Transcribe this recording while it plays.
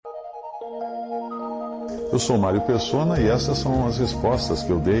Eu sou Mário Persona e essas são as respostas que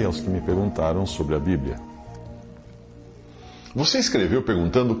eu dei aos que me perguntaram sobre a Bíblia. Você escreveu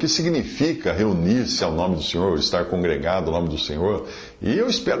perguntando o que significa reunir-se ao nome do Senhor, estar congregado ao nome do Senhor, e eu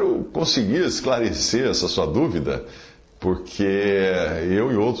espero conseguir esclarecer essa sua dúvida, porque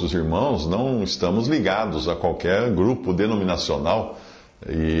eu e outros irmãos não estamos ligados a qualquer grupo denominacional,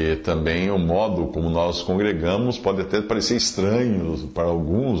 e também o modo como nós congregamos pode até parecer estranho para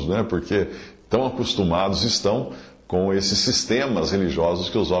alguns, né? Porque tão acostumados estão com esses sistemas religiosos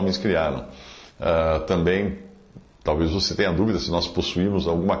que os homens criaram. Também, talvez você tenha dúvida se nós possuímos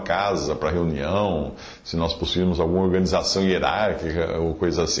alguma casa para reunião, se nós possuímos alguma organização hierárquica ou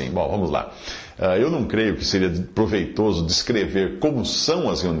coisa assim. Bom, vamos lá. Eu não creio que seria proveitoso descrever como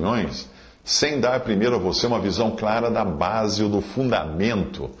são as reuniões sem dar primeiro a você uma visão clara da base ou do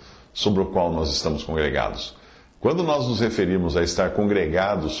fundamento sobre o qual nós estamos congregados. Quando nós nos referimos a estar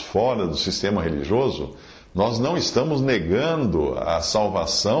congregados fora do sistema religioso, nós não estamos negando a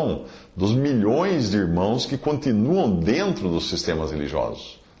salvação dos milhões de irmãos que continuam dentro dos sistemas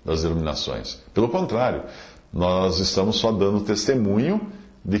religiosos, das denominações. Pelo contrário, nós estamos só dando testemunho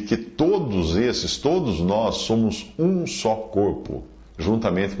de que todos nós somos um só corpo,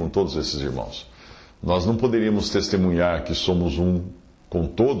 juntamente com todos esses irmãos. Nós não poderíamos testemunhar que somos um com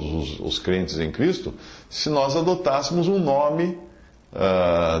todos os crentes em Cristo se nós adotássemos um nome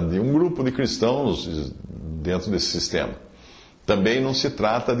de um grupo de cristãos dentro desse sistema. Também não se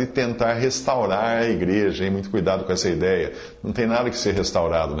trata de tentar restaurar a igreja, hein? Muito cuidado com essa ideia. Não tem nada que ser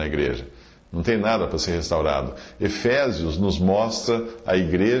restaurado na igreja. Não tem nada para ser restaurado. Efésios nos mostra a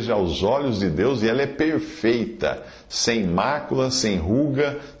igreja aos olhos de Deus e ela é perfeita, sem mácula, sem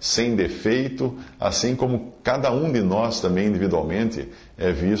ruga, sem defeito, assim como cada um de nós também individualmente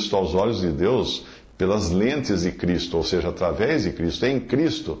é visto aos olhos de Deus pelas lentes de Cristo, ou seja, através de Cristo. Em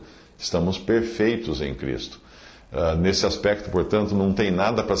Cristo, estamos perfeitos em Cristo. Nesse aspecto, portanto, não tem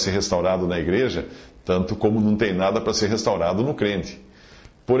nada para ser restaurado na igreja, tanto como não tem nada para ser restaurado no crente.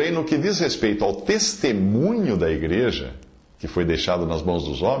 Porém, no que diz respeito ao testemunho da igreja, que foi deixado nas mãos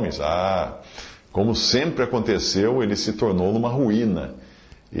dos homens, como sempre aconteceu, ele se tornou numa ruína.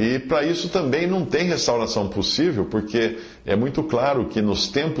 E para isso também não tem restauração possível, porque é muito claro que nos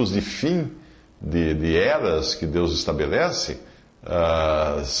tempos de fim de eras que Deus estabelece,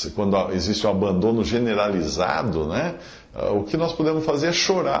 quando existe um abandono generalizado, né, o que nós podemos fazer é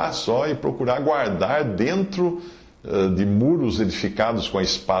chorar só e procurar guardar dentro de muros edificados com a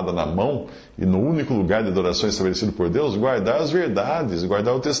espada na mão e no único lugar de adoração estabelecido por Deus, guardar as verdades,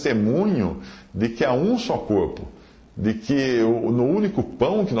 guardar o testemunho de que há um só corpo, de que no único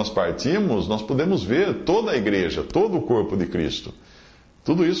pão que nós partimos, nós podemos ver toda a igreja, todo o corpo de Cristo.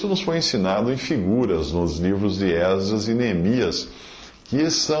 Tudo isso nos foi ensinado em figuras nos livros de Esdras e Neemias,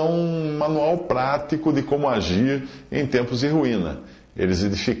 que são um manual prático de como agir em tempos de ruína. Eles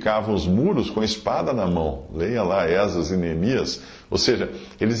edificavam os muros com a espada na mão. Leia lá Esdras e Neemias. Ou seja,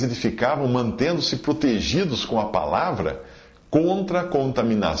 eles edificavam mantendo-se protegidos com a palavra contra a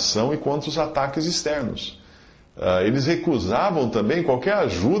contaminação e contra os ataques externos. Eles recusavam também qualquer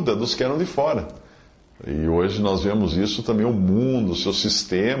ajuda dos que eram de fora. E hoje nós vemos isso também, o mundo, seus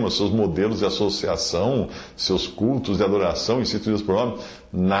sistemas, seus modelos de associação, seus cultos de adoração instituídos por homens.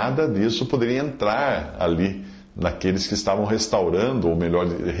 Nada disso poderia entrar ali naqueles que estavam restaurando, ou melhor,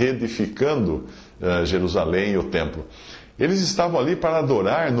 reedificando Jerusalém e o templo. Eles estavam ali para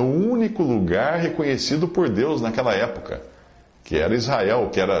adorar no único lugar reconhecido por Deus naquela época, que era Israel,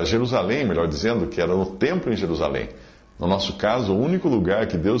 que era Jerusalém, melhor dizendo, que era o templo em Jerusalém. No nosso caso, o único lugar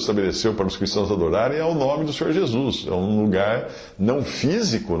que Deus estabeleceu para os cristãos adorarem é o nome do Senhor Jesus. É um lugar não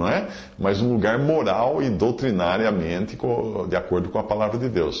físico, não é? Mas um lugar moral e doutrinariamente de acordo com a palavra de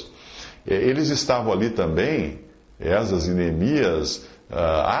Deus. Eles estavam ali também, Esdras e Neemias,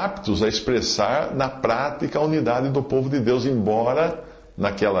 aptos a expressar na prática a unidade do povo de Deus, embora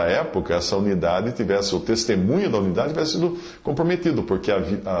naquela época essa unidade tivesse, o testemunho da unidade tivesse sido comprometido, porque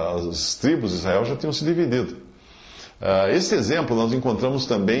as tribos de Israel já tinham se dividido. Esse exemplo nós encontramos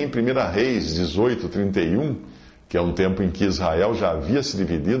também em 1 Reis 18:31, que é um tempo em que Israel já havia se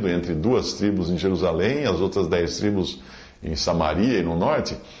dividido entre duas tribos em Jerusalém e as outras 10 tribos em Samaria e no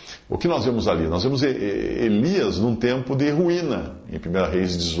norte. O que nós vemos ali? Nós vemos Elias num tempo de ruína, em 1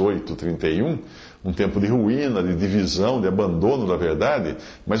 Reis 18:31, um tempo de ruína, de divisão, de abandono da verdade.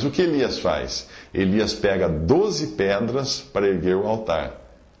 Mas o que Elias faz? Elias pega 12 pedras para erguer o altar.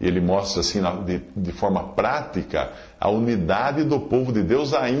 E ele mostra assim, de forma prática, a unidade do povo de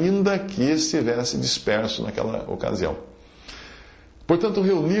Deus, ainda que estivesse disperso naquela ocasião. Portanto,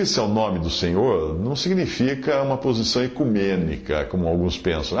 reunir-se ao nome do Senhor não significa uma posição ecumênica, como alguns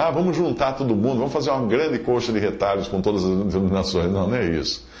pensam. Ah, vamos juntar todo mundo, vamos fazer uma grande coxa de retalhos com todas as denominações. Não, não é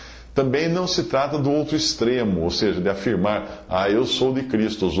isso. Também não se trata do outro extremo, ou seja, de afirmar, ah, eu sou de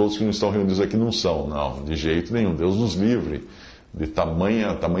Cristo, os outros que não estão reunidos aqui não são. Não, de jeito nenhum. Deus nos livre de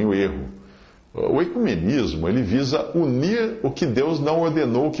tamanho erro. O ecumenismo, ele visa unir o que Deus não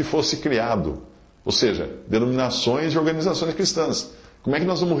ordenou que fosse criado. Ou seja, denominações e organizações cristãs. Como é que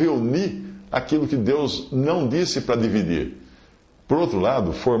nós vamos reunir aquilo que Deus não disse para dividir? Por outro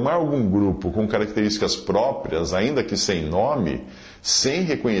lado, formar algum grupo com características próprias, ainda que sem nome, sem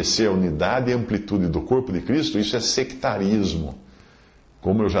reconhecer a unidade e amplitude do corpo de Cristo, isso é sectarismo.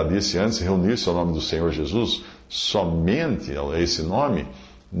 Como eu já disse antes, reunir-se ao nome do Senhor Jesus, somente a esse nome,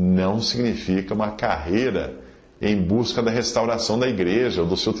 não significa uma carreira em busca da restauração da igreja ou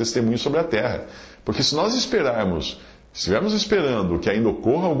do seu testemunho sobre a terra. Porque se nós estivermos esperando que ainda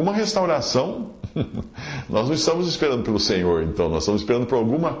ocorra alguma restauração, nós não estamos esperando pelo Senhor, então, nós estamos esperando por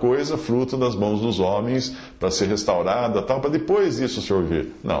alguma coisa fruto das mãos dos homens para ser restaurada, tal, para depois disso o Senhor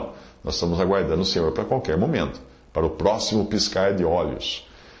vir. Não, nós estamos aguardando o Senhor para qualquer momento, para o próximo piscar de olhos.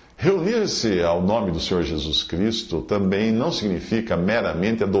 Reunir-se ao nome do Senhor Jesus Cristo também não significa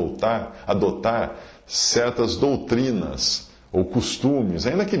meramente adotar certas doutrinas ou costumes,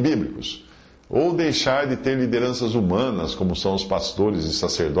 ainda que bíblicos, ou deixar de ter lideranças humanas, como são os pastores e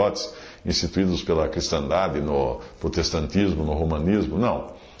sacerdotes instituídos pela cristandade, no protestantismo, no romanismo.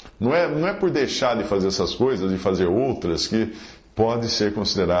 Não. Não é por deixar de fazer essas coisas e fazer outras que pode ser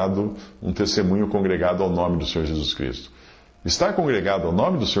considerado um testemunho congregado ao nome do Senhor Jesus Cristo. Estar congregado ao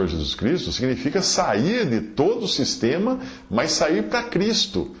nome do Senhor Jesus Cristo significa sair de todo o sistema, mas sair para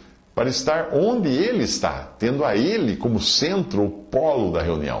Cristo, para estar onde Ele está, tendo a Ele como centro, o polo da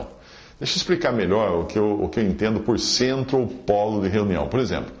reunião. Deixa eu explicar melhor o que eu entendo por centro ou polo de reunião. Por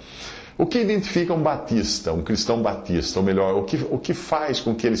exemplo, o que identifica um batista, um cristão batista, ou melhor, o que faz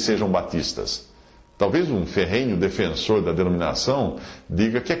com que eles sejam batistas? Talvez um ferrenho defensor da denominação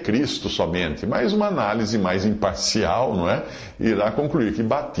diga que é Cristo somente, mas uma análise mais imparcial, não é? Irá concluir que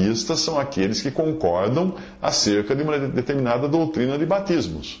batistas são aqueles que concordam acerca de uma determinada doutrina de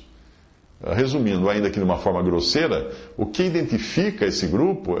batismos. Resumindo, ainda que de uma forma grosseira, o que identifica esse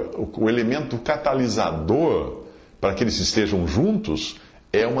grupo, o elemento catalisador para que eles estejam juntos,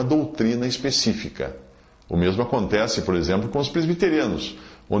 é uma doutrina específica. O mesmo acontece, por exemplo, com os presbiterianos,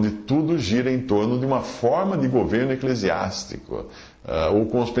 onde tudo gira em torno de uma forma de governo eclesiástico. Ou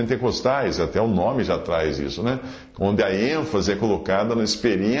com os pentecostais, até o nome já traz isso, né? Onde a ênfase é colocada na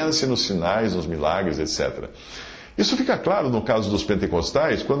experiência, nos sinais, nos milagres, etc. Isso fica claro no caso dos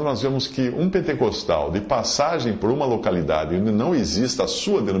pentecostais, quando nós vemos que um pentecostal, de passagem por uma localidade onde não exista a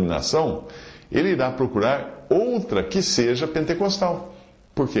sua denominação, ele irá procurar outra que seja pentecostal.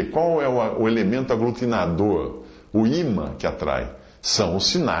 Por quê? Qual é o elemento aglutinador, o imã que atrai? São os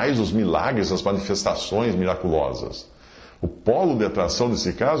sinais, os milagres, as manifestações miraculosas. O polo de atração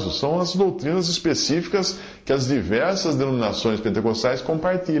nesse caso são as doutrinas específicas que as diversas denominações pentecostais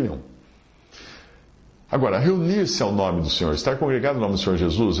compartilham. Agora, reunir-se ao nome do Senhor, estar congregado ao nome do Senhor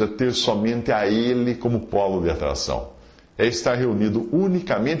Jesus, é ter somente a Ele como polo de atração. É estar reunido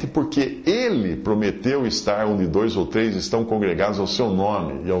unicamente porque Ele prometeu estar onde 2 ou 3 estão congregados ao seu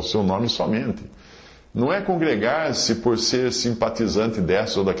nome, e ao seu nome somente. Não é congregar-se por ser simpatizante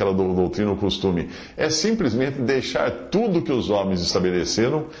dessa ou daquela doutrina ou costume. É simplesmente deixar tudo que os homens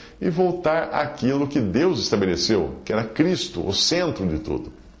estabeleceram e voltar àquilo que Deus estabeleceu, que era Cristo, o centro de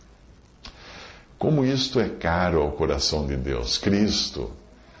tudo. Como isto é caro ao coração de Deus, Cristo.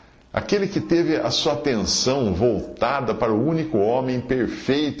 Aquele que teve a sua atenção voltada para o único homem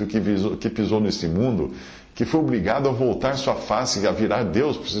perfeito que pisou neste mundo, que foi obrigado a voltar sua face, a virar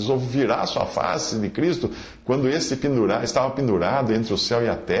Deus, precisou virar sua face de Cristo, quando esse estava pendurado entre o céu e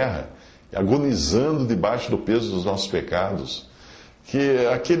a terra, agonizando debaixo do peso dos nossos pecados. Que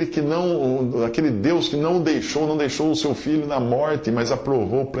aquele Deus que não deixou o seu filho na morte, mas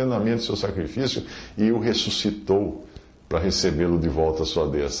aprovou plenamente o seu sacrifício e o ressuscitou para recebê-lo de volta à sua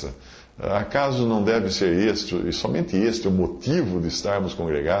destra. Acaso não deve ser este, e somente este, o motivo de estarmos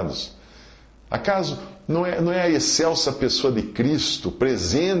congregados? Acaso não é a excelsa pessoa de Cristo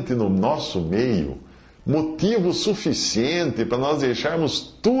presente no nosso meio motivo suficiente para nós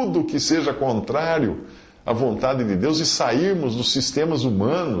deixarmos tudo que seja contrário à vontade de Deus e sairmos dos sistemas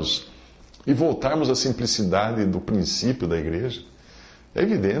humanos e voltarmos à simplicidade do princípio da igreja? É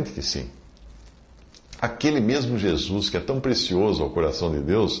evidente que sim. Aquele mesmo Jesus que é tão precioso ao coração de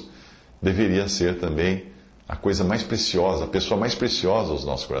Deus deveria ser também a coisa mais preciosa, a pessoa mais preciosa aos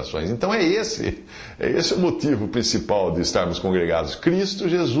nossos corações. Então é esse o motivo principal de estarmos congregados. Cristo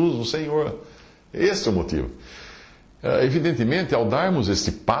Jesus, o Senhor. Esse é o motivo. Evidentemente, ao darmos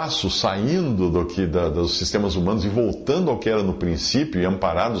este passo, saindo dos sistemas humanos e voltando ao que era no princípio e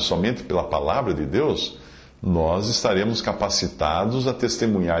amparados somente pela palavra de Deus, nós estaremos capacitados a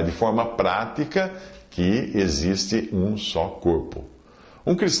testemunhar de forma prática que existe um só corpo.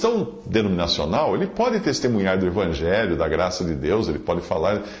 Um cristão denominacional, ele pode testemunhar do Evangelho, da graça de Deus, ele pode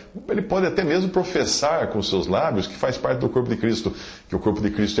falar, ele pode até mesmo professar com seus lábios que faz parte do corpo de Cristo, que o corpo de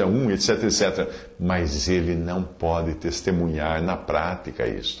Cristo é um, etc, etc. Mas ele não pode testemunhar na prática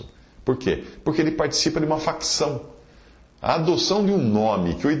isto. Por quê? Porque ele participa de uma facção. A adoção de um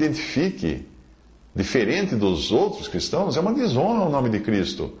nome que o identifique diferente dos outros cristãos é uma desonra ao nome de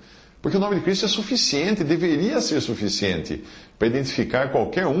Cristo. Porque o nome de Cristo é suficiente, deveria ser suficiente, para identificar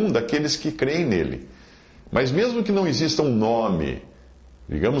qualquer um daqueles que creem nele. Mas mesmo que não exista um nome,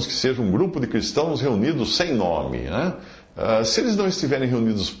 digamos que seja um grupo de cristãos reunidos sem nome, né? Se eles não estiverem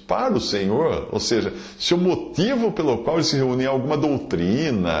reunidos para o Senhor, ou seja, se o motivo pelo qual eles se reúnem é alguma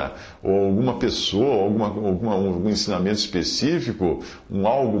doutrina, ou alguma pessoa, algum ensinamento específico,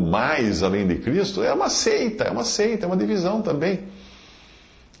 algo mais além de Cristo, é uma seita, é uma divisão também.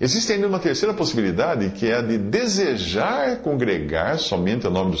 Existe ainda uma terceira possibilidade, que é a de desejar congregar somente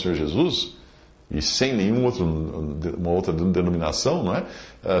ao nome do Senhor Jesus, e sem uma outra denominação, não é?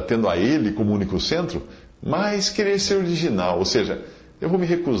 Tendo a Ele como único centro, mas querer ser original. Ou seja, eu vou me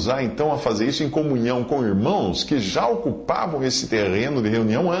recusar então a fazer isso em comunhão com irmãos que já ocupavam esse terreno de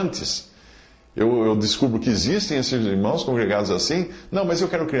reunião antes. Eu descubro que existem esses irmãos congregados assim, não, mas eu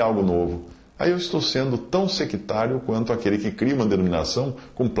quero criar algo novo. Aí eu estou sendo tão sectário quanto aquele que cria uma denominação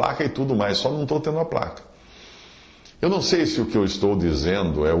com placa e tudo mais, só não estou tendo a placa. Eu não sei se o que eu estou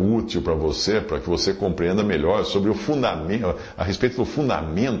dizendo é útil para que você compreenda melhor sobre o fundamento, a respeito do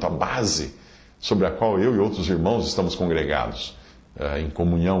fundamento, a base, sobre a qual eu e outros irmãos estamos congregados, em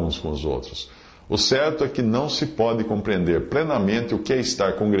comunhão uns com os outros. O certo é que não se pode compreender plenamente o que é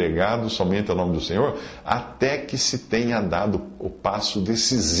estar congregado somente ao nome do Senhor, até que se tenha dado o passo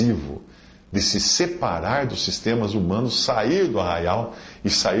decisivo de se separar dos sistemas humanos, sair do arraial e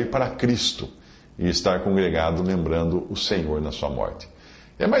sair para Cristo, e estar congregado lembrando o Senhor na sua morte.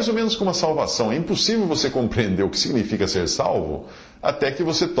 É mais ou menos como a salvação. É impossível você compreender o que significa ser salvo até que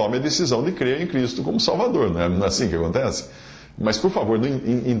você tome a decisão de crer em Cristo como Salvador. Não é assim que acontece? Mas, por favor,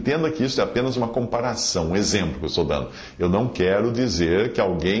 entenda que isso é apenas uma comparação, um exemplo que eu estou dando. Eu não quero dizer que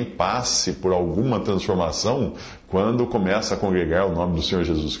alguém passe por alguma transformação quando começa a congregar o nome do Senhor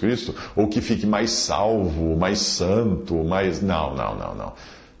Jesus Cristo, ou que fique mais salvo, mais santo, mais...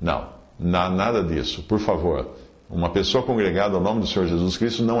 Não. Nada disso. Por favor, uma pessoa congregada ao nome do Senhor Jesus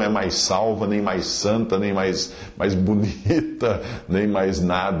Cristo não é mais salva, nem mais santa, nem mais bonita, nem mais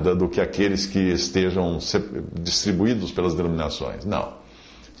nada do que aqueles que estejam distribuídos pelas denominações. Não.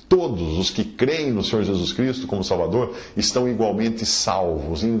 Todos os que creem no Senhor Jesus Cristo como Salvador estão igualmente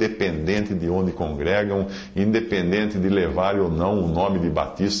salvos, independente de onde congregam, independente de levarem ou não o nome de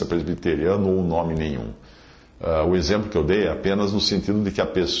batista, presbiteriano ou nome nenhum. O exemplo que eu dei é apenas no sentido de que a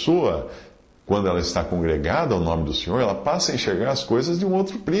pessoa, quando ela está congregada ao nome do Senhor, ela passa a enxergar as coisas de um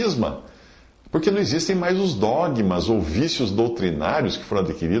outro prisma. Porque não existem mais os dogmas ou vícios doutrinários que foram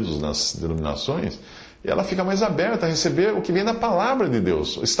adquiridos nas denominações. E ela fica mais aberta a receber o que vem da palavra de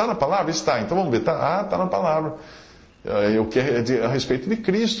Deus. Está na palavra? Está. Então vamos ver. Está na palavra. O que é a respeito de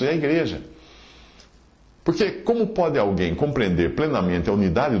Cristo e a igreja. Porque como pode alguém compreender plenamente a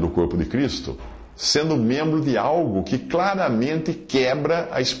unidade do corpo de Cristo, sendo membro de algo que claramente quebra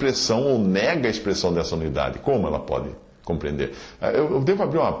a expressão ou nega a expressão dessa unidade? Como ela pode compreender? Eu devo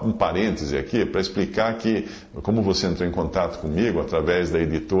abrir um parêntese aqui para explicar que, como você entrou em contato comigo através da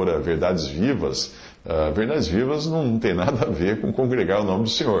editora Verdades Vivas, Verdades Vivas não tem nada a ver com congregar o nome do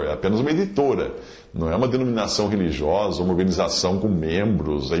Senhor, é apenas uma editora, não é uma denominação religiosa, uma organização com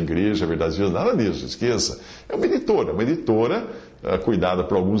membros, a igreja Verdades Vivas, nada disso, esqueça. É uma editora cuidada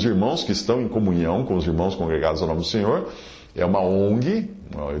por alguns irmãos que estão em comunhão com os irmãos congregados ao nome do Senhor, é uma ONG,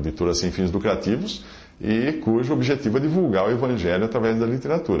 uma editora sem fins lucrativos, e cujo objetivo é divulgar o Evangelho através da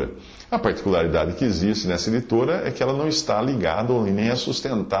literatura. A particularidade que existe nessa editora é que ela não está ligada ou nem é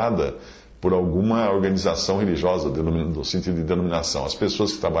sustentada por alguma organização religiosa, no sentido de denominação. As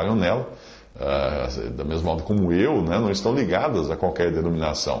pessoas que trabalham nela, da mesma modo como eu, não estão ligadas a qualquer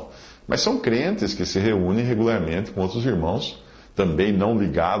denominação. Mas são crentes que se reúnem regularmente com outros irmãos, também não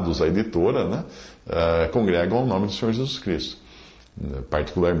ligados à editora, congregam ao nome do Senhor Jesus Cristo,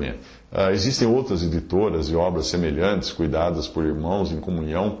 particularmente. Existem outras editoras e obras semelhantes, cuidadas por irmãos em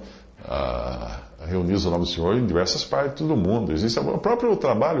comunhão reunir-se ao nome do Senhor em diversas partes do mundo. Existe o próprio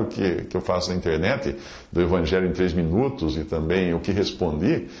trabalho que eu faço na internet, do Evangelho em 3 minutos, e também o que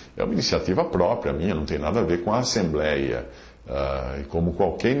respondi, é uma iniciativa própria minha, não tem nada a ver com a Assembleia. Como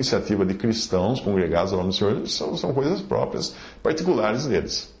qualquer iniciativa de cristãos congregados ao nome do Senhor, são coisas próprias, particulares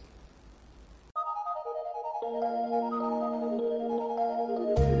deles.